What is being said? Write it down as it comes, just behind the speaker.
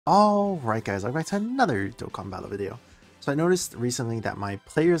Alright guys, welcome back to another Dokkan Battle video. So I noticed recently that my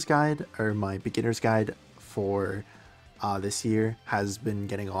player's guide, or my beginner's guide for this year has been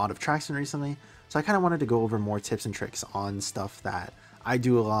getting a lot of traction recently. So I kind of wanted to go over more tips and tricks on stuff that I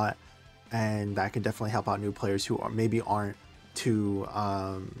do a lot and that can definitely help out new players who maybe aren't too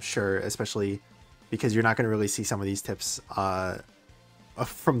sure, especially because you're not going to really see some of these tips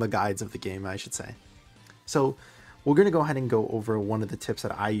from the guides of the game, I should say. So we're going to go ahead and go over one of the tips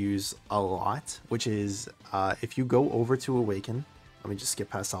that I use a lot, which is if you go over to Awaken, let me just skip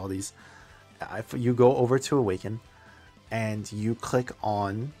past all these. If you go over to Awaken and you click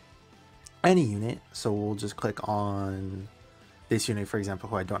on any unit, so we'll just click on this unit, for example,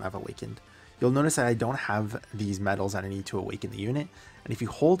 who I don't have awakened, you'll notice that I don't have these medals that I need to awaken the unit. And if you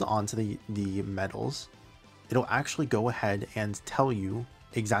hold on to the medals, it'll actually go ahead and tell you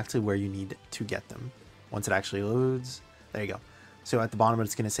exactly where you need to get them. Once it actually loads, there you go. So at the bottom,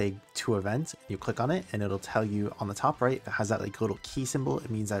 it's going to say to event. You click on it and it'll tell you on the top right, if it has that like little key symbol, it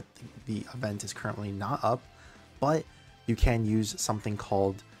means that the event is currently not up, but you can use something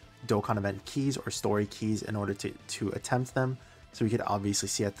called Dokkan event keys or story keys in order to attempt them. So we could obviously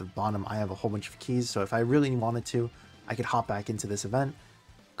see at the bottom, I have a whole bunch of keys. So if I really wanted to, I could hop back into this event,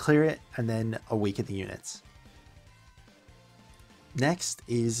 clear it, and then awaken the units. Next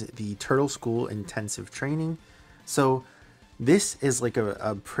is the Turtle School Intensive Training. So this is like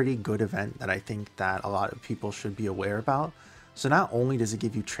a pretty good event that I think that a lot of people should be aware about. So not only does it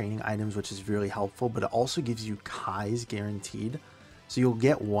give you training items, which is really helpful, but it also gives you Kais guaranteed. So you'll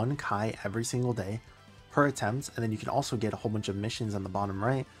get one Kai every single day per attempt, and then you can also get a whole bunch of missions on the bottom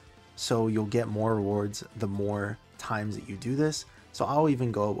right. So you'll get more rewards the more times that you do this. So I'll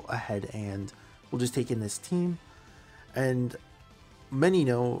even go ahead and we'll just take in this team. And many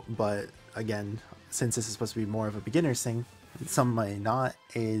know, but again, since this is supposed to be more of a beginner's thing, some might not,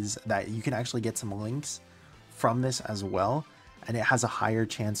 is that you can actually get some links from this as well, and it has a higher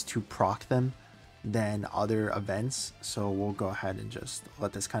chance to proc them than other events. So we'll go ahead and just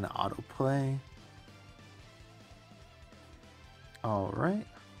let this kind of autoplay. Alright.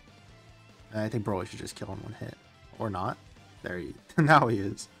 I think Broly should just kill him one hit. Or not. There he now he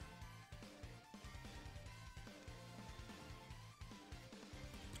is.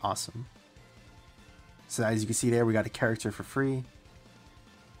 Awesome. So as you can see there, we got a character for free.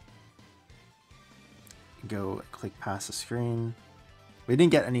 Go click past the screen. We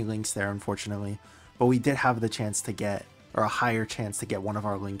didn't get any links there, unfortunately, but we did have the chance to get, or a higher chance to get one of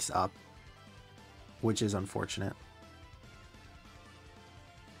our links up, which is unfortunate.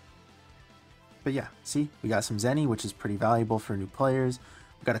 But yeah, see, we got some Zenny, which is pretty valuable for new players.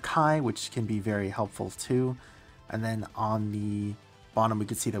 We got a Kai, which can be very helpful too. And then on the bottom, we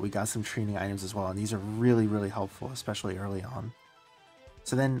could see that we got some training items as well, and these are really, really helpful, especially early on.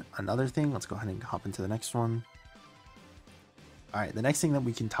 So then another thing, let's go ahead and hop into the next one. Alright, the next thing that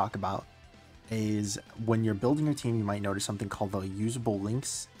we can talk about is when you're building your team, you might notice something called the usable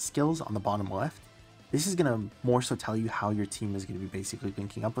links skills on the bottom left. This is going to more so tell you how your team is going to be basically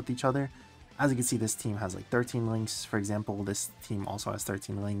linking up with each other. As you can see, this team has like 13 links, for example. This team also has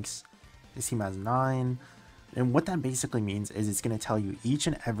 13 links. This team has 9. And what that basically means is it's going to tell you each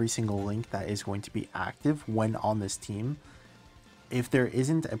and every single link that is going to be active when on this team. If there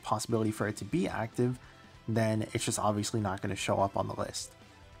isn't a possibility for it to be active, then it's just obviously not going to show up on the list.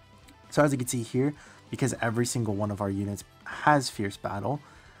 So as you can see here, because every single one of our units has Fierce Battle,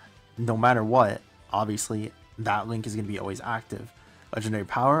 no matter what, obviously that link is going to be always active. Legendary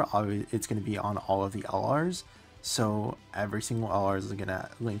Power, it's going to be on all of the LRs, so every single LR is going to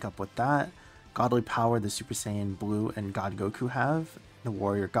link up with that. Godly Power, the Super Saiyan Blue and God Goku have. The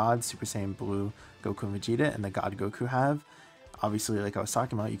Warrior God, Super Saiyan Blue, Goku and Vegeta, and the God Goku have. Obviously, like I was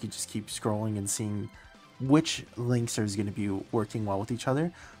talking about, you could just keep scrolling and seeing which links are going to be working well with each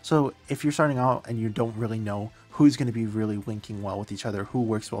other. So if you're starting out and you don't really know who's going to be really linking well with each other, who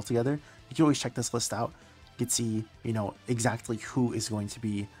works well together, you can always check this list out. You can see, you know, exactly who is going to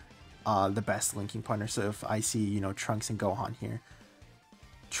be the best linking partner. So if I see, you know, Trunks and Gohan here,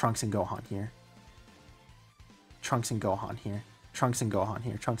 Trunks and Gohan here, Trunks and Gohan here, Trunks and Gohan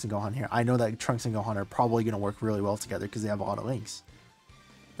here, Trunks and Gohan here, I know that Trunks and Gohan are probably going to work really well together because they have a lot of links.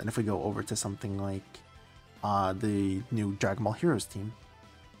 Then if we go over to something like the new Dragon Ball Heroes team,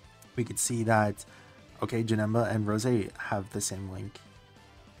 we could see that, okay, Janemba and Rose have the same link.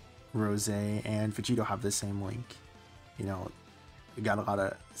 Rose and Vegito have the same link. You know, we got a lot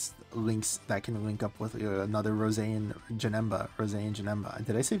of links that can link up with another Rose and Janemba. Rose and Janemba.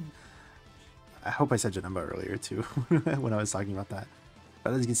 Did I say? I hope I said Janemba earlier too when I was talking about that.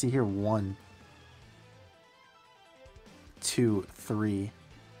 But as you can see here, 1, 2, 3,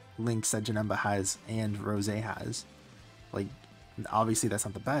 links that Janemba has and Rose has. Like, obviously that's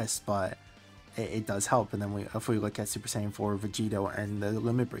not the best, but it does help. And then if we look at Super Saiyan 4 Vegito and the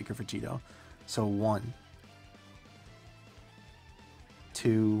Limit Breaker Vegito, so 1,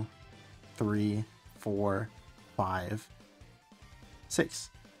 2, 3, 4, 5, 6.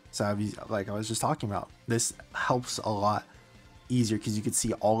 So like I was just talking about, this helps a lot easier because you could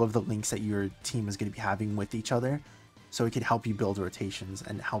see all of the links that your team is going to be having with each other. So it could help you build rotations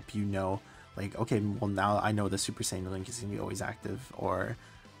and help you know, like, okay, well now I know the Super Saiyan link is going to be always active, or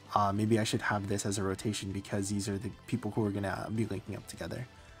maybe I should have this as a rotation because these are the people who are going to be linking up together.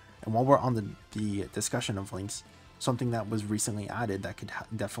 And while we're on the discussion of links, something that was recently added that could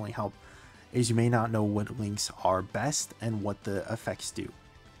definitely help is you may not know what links are best and what the effects do.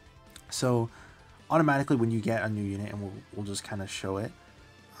 So automatically when you get a new unit, and we'll just kind of show it,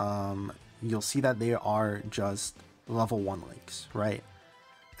 you'll see that they are just level 1 links, right?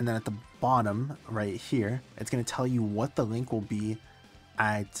 And then at the bottom right here, it's going to tell you what the link will be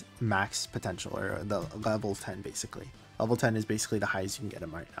at max potential, or the level 10 basically. Level 10 is basically the highest you can get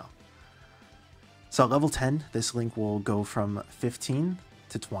them right now. So at level 10, this link will go from 15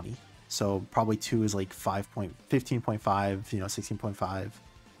 to 20. So probably 2 is like 15.5, you know, 16.5,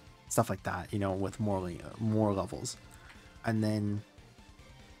 stuff like that, you know, with more levels. And then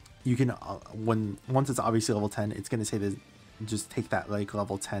you can, once it's obviously level 10, it's going to say that just take that like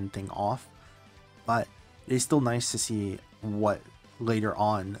level 10 thing off. But it's still nice to see what later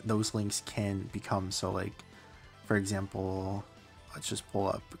on those links can become. So like, for example, let's just pull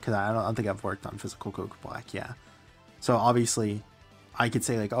up, because I don't think I've worked on physical Goku Black. Yeah. So obviously I could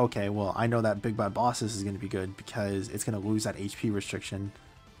say like, okay, well, I know that Big Bad Bosses is going to be good because it's going to lose that HP restriction.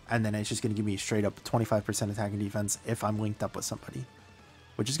 And then it's just going to give me straight up 25% attack and defense if I'm linked up with somebody,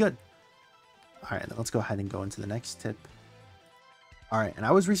 which is good. All right, let's go ahead and go into the next tip. All right, and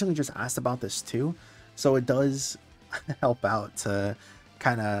I was recently just asked about this too. So it does help out to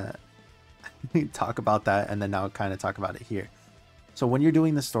kind of talk about that, and then now kind of talk about it here. So when you're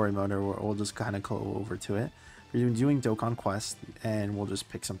doing the story mode, or we'll just kind of go over to it, you're doing Dokkan Quest, and we'll just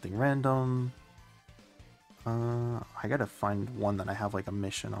pick something random. I gotta find one that I have like a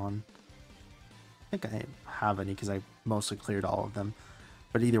mission on. I think I have any because I mostly cleared all of them.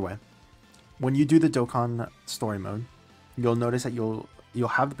 But either way, when you do the Dokkan story mode, you'll notice that you'll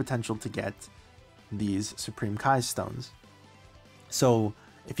have the potential to get these Supreme Kai stones. So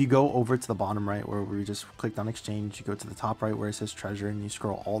if you go over to the bottom right where we just clicked on exchange, you go to the top right where it says treasure, and you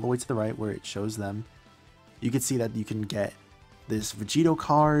scroll all the way to the right where it shows them, you can see that you can get this Vegito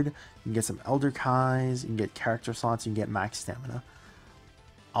card, you can get some Elder Kais, you can get character slots, you can get max stamina.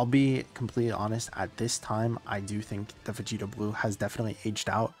 I'll be completely honest, at this time, I do think the Vegito Blue has definitely aged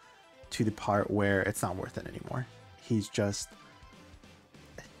out to the part where it's not worth it anymore. He's just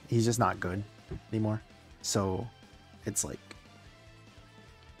not good anymore. So it's like,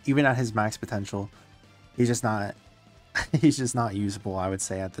 even at his max potential, he's just not usable, I would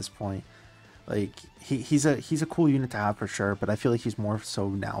say, at this point. Like he's a cool unit to have for sure, but I feel like he's more so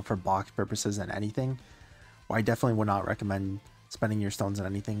now for box purposes than anything. Where I definitely would not recommend spending your stones on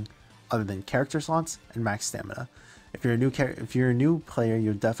anything other than character slots and max stamina. If you're a new player,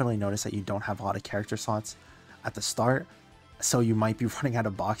 you'll definitely notice that you don't have a lot of character slots at the start, so you might be running out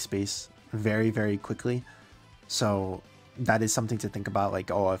of box space very, very quickly. So that is something to think about. Like,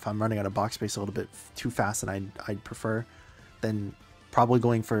 oh, if I'm running out of box space a little bit too fast than I'd prefer, then probably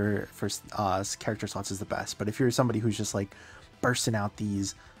going for character slots is the best. But if you're somebody who's just like bursting out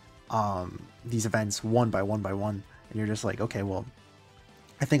these events one by one, and you're just like, okay, well,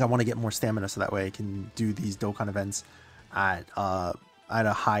 I think I want to get more stamina so that way I can do these Dokkan events at a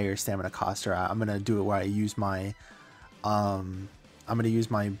higher stamina cost, or I'm gonna do it where I use my I'm gonna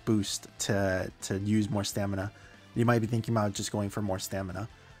use my boost to use more stamina. You might be thinking about just going for more stamina,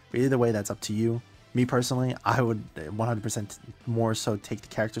 but either way, that's up to you. Me personally, I would 100% more so take the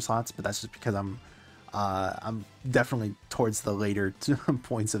character slots, but that's just because I'm definitely towards the later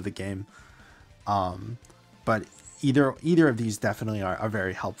points of the game. But either of these definitely are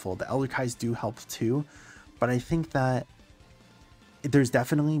very helpful. The Elder Kais do help too, but I think that there's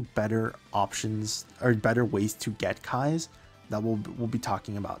definitely better options or better ways to get Kais that we'll be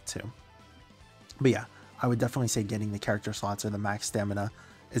talking about too. But yeah, I would definitely say getting the character slots or the max stamina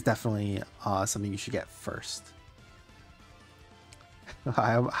is definitely something you should get first.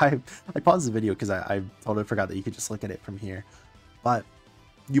 I paused the video because I totally forgot that you could just look at it from here. But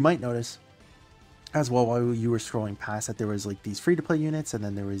you might notice as well while you were scrolling past that there was like these free-to-play units, and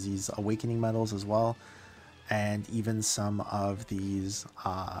then there was these awakening medals as well, and even some of these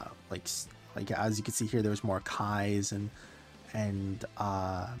like as you can see here, there was more Kais and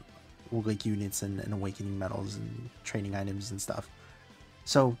like units and awakening medals and training items and stuff.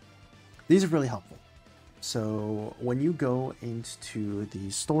 So these are really helpful. So when you go into the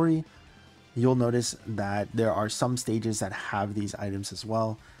story, you'll notice that there are some stages that have these items as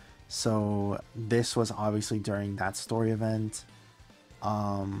well. So this was obviously during that story event.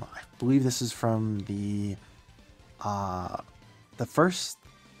 I believe this is from the first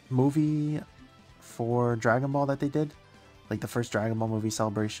movie for Dragon Ball that they did, like the first Dragon Ball movie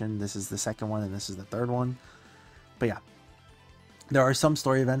celebration. This is the second one, and this is the third one. But yeah, there are some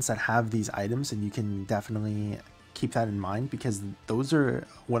story events that have these items, and you can definitely keep that in mind, because those are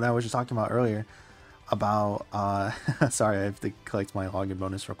what I was just talking about earlier about sorry, I have to collect my login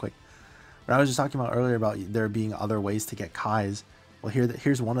bonus real quick. But I was just talking about earlier about there being other ways to get Kais. Well,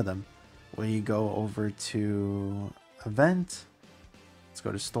 here's one of them. When you go over to event, let's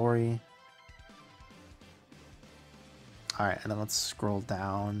go to story. All right, and then let's scroll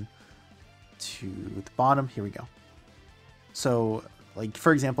down to the bottom. Here we go. So, like,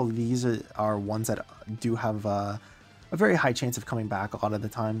 for example, these are ones that do have a very high chance of coming back a lot of the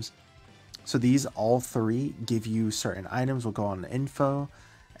times. So these all three give you certain items. We'll go on info,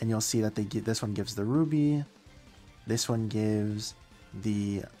 and you'll see that this one gives the ruby, this one gives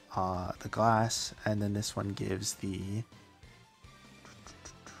the glass, and then this one gives the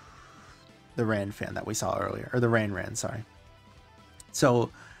Ran fan that we saw earlier, or the Ran, sorry. So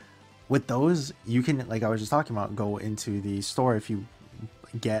with those, you can, like I was just talking about, go into the store. If you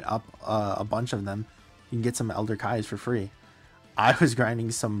get up a bunch of them, you can get some Elder Kais for free. I was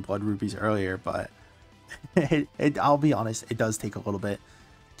grinding some blood rubies earlier, but I'll be honest, it does take a little bit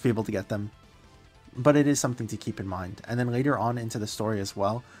to be able to get them, but it is something to keep in mind. And then later on into the story as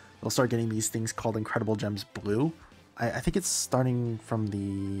well, you'll start getting these things called Incredible Gems Blue. I think it's starting from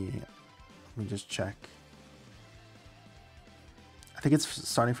the, let me just check. I think it's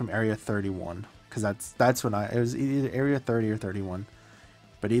starting from area 31, because that's when it was either area 30 or 31.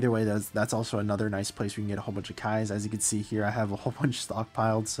 But either way, that's also another nice place where you can get a whole bunch of Kais. As you can see here, I have a whole bunch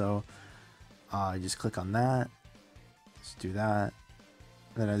stockpiled, so just click on that. Let's do that.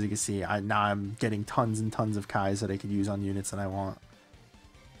 And then as you can see, now I'm getting tons and tons of Kais that I could use on units that I want.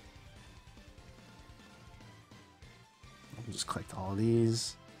 I'll just click all of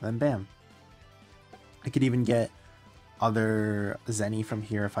these, then bam. I could even get other Zenny from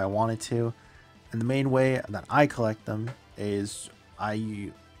here if I wanted to. And the main way that I collect them is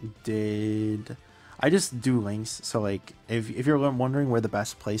I just do links. So like if you're wondering where the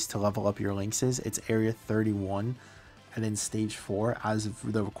best place to level up your links is, it's area 31 and then stage 4 as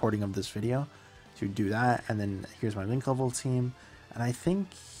of the recording of this video. So do that, and then here's my link level team. And I think,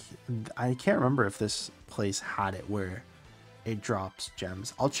 I can't remember if this place had it where it drops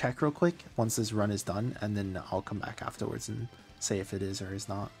gems. I'll check real quick once this run is done, and then I'll come back afterwards and say if it is or is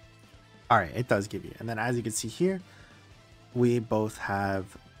not. All right, it does give you. And then as you can see here, we both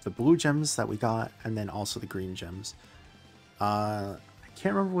have the blue gems that we got, and then also the green gems. I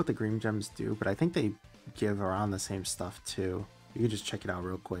can't remember what the green gems do, but I think they give around the same stuff too. You can just check it out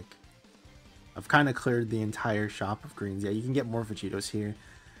real quick. I've kind of cleared the entire shop of greens. Yeah, you can get more Vegetos here.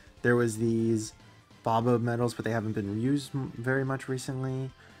 There was these Baba medals, but they haven't been used very much recently.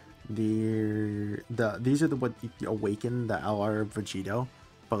 These are what awaken the LR Vegito,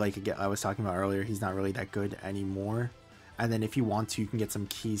 but like again, I was talking about earlier, he's not really that good anymore. And then if you want to, you can get some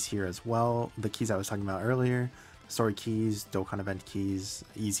keys here as well. The keys I was talking about earlier, story keys, Dokkan event keys,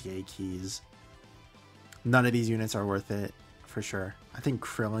 Easy A keys. None of these units are worth it for sure. I think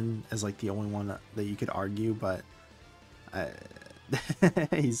Krillin is like the only one that you could argue, but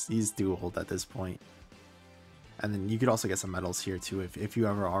he's too old at this point. And then you could also get some medals here too if you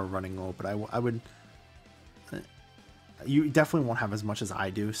ever are running low, but I would, you definitely won't have as much as I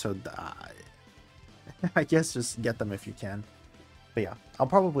do, so I guess just get them if you can. But yeah, I'll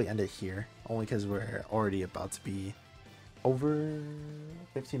probably end it here, only because we're already about to be over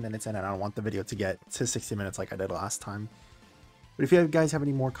 15 minutes in, and I don't want the video to get to 60 minutes like I did last time. But if you guys have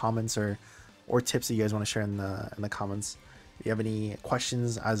any more comments or tips that you guys want to share in the comments, if you have any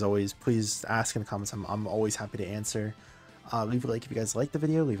questions, as always, please ask in the comments. I'm always happy to answer. Leave a like if you guys liked the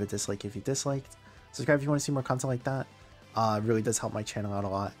video. Leave a dislike if you disliked. Subscribe if you want to see more content like that. It really does help my channel out a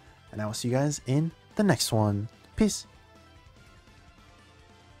lot. And I will see you guys in the next one. Peace.